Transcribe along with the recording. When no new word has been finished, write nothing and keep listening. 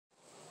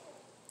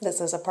This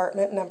is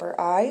apartment number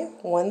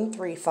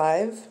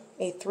I-135,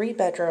 a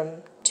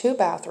 3-bedroom,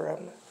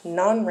 2-bathroom,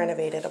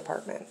 non-renovated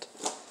apartment.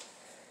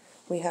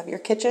 We have your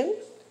kitchen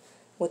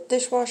with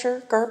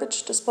dishwasher,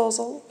 garbage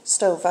disposal,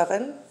 stove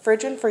oven,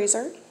 fridge and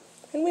freezer,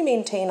 and we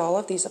maintain all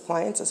of these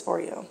appliances for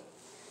you.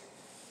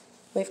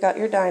 We've got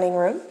your dining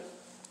room,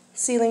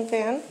 ceiling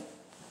fan,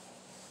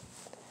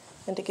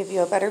 and to give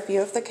you a better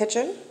view of the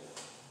kitchen,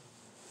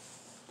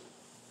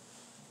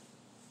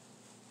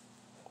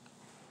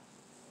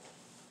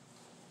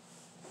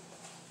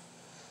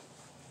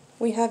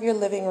 we have your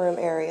living room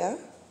area,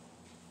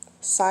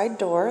 side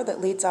door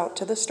that leads out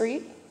to the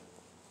street,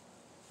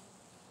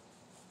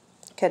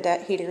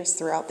 cadet heaters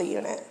throughout the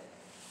unit.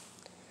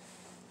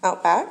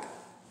 Out back,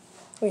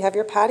 we have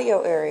your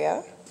patio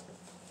area,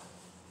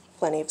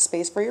 plenty of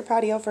space for your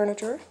patio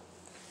furniture,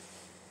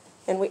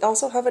 and we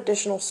also have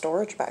additional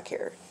storage back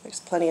here. There's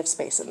plenty of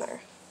space in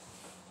there.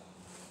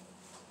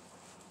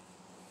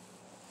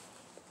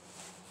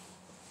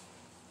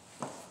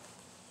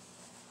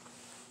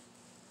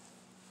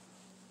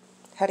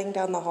 Heading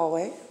down the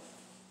hallway,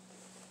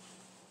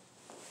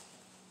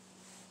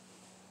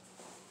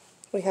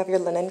 we have your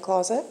linen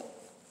closet,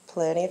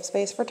 plenty of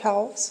space for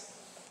towels.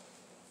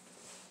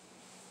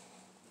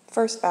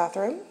 First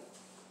bathroom,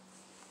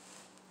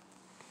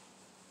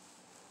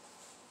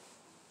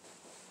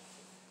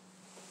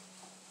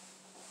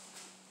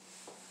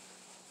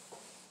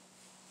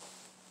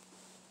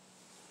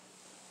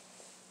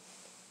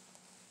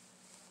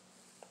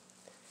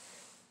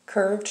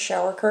 curved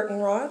shower curtain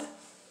rod.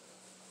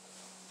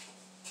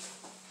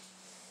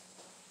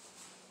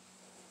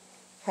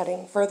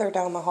 Heading further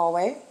down the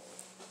hallway,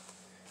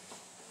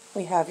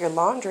 we have your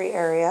laundry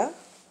area,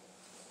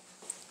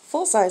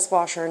 full-size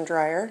washer and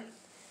dryer,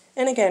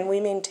 and again, we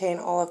maintain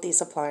all of these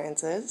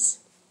appliances.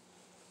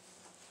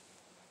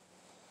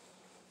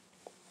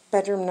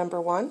 Bedroom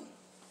number 1,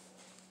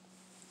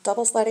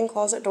 double sliding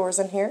closet doors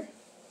in here.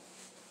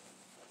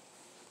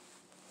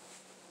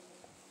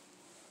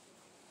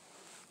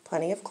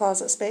 Plenty of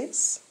closet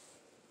space.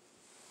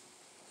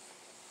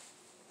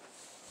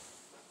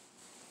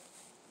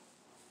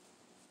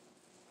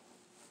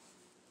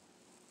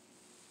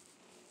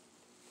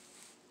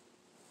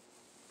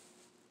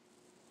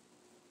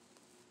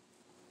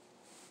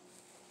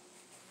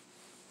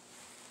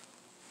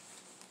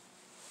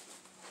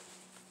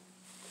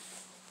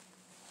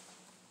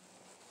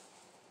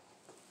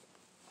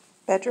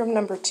 Bedroom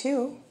number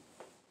 2.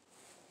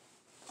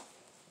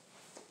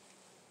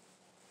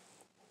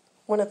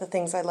 One of the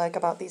things I like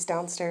about these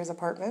downstairs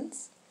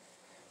apartments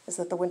is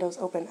that the windows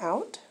open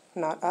out,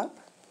 not up.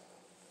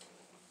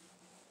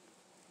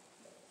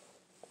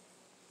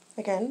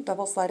 Again,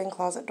 double sliding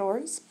closet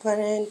doors,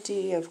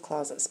 plenty of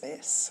closet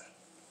space.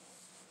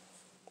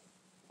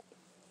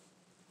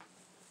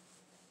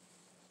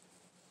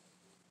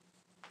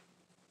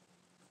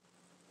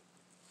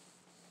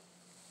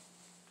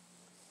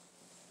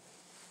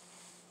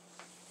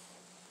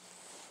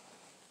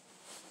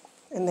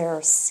 And there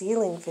are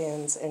ceiling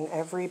fans in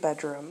every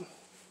bedroom.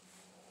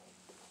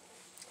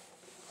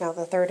 Now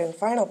the third and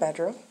final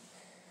bedroom,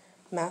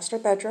 master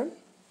bedroom.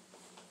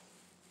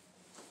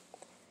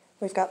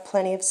 We've got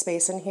plenty of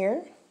space in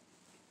here.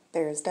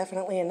 There is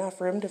definitely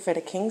enough room to fit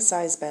a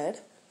king-size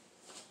bed.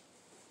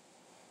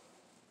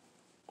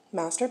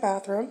 Master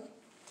bathroom,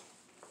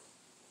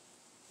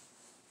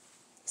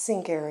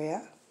 sink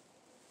area,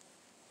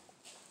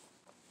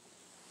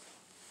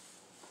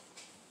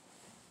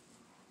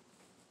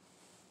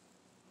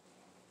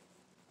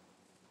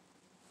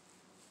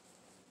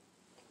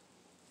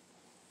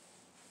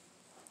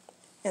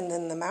 and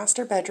then the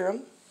master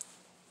bedroom,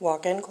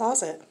 walk-in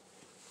closet.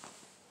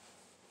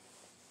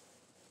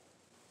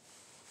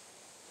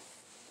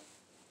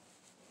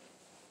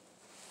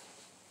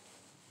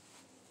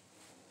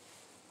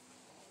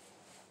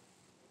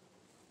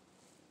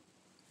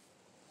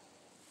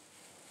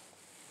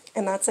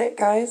 And that's it,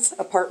 guys.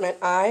 Apartment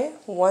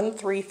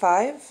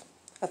I-135,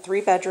 a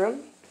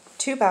 3-bedroom,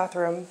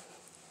 2-bathroom,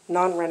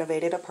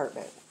 non-renovated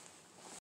apartment.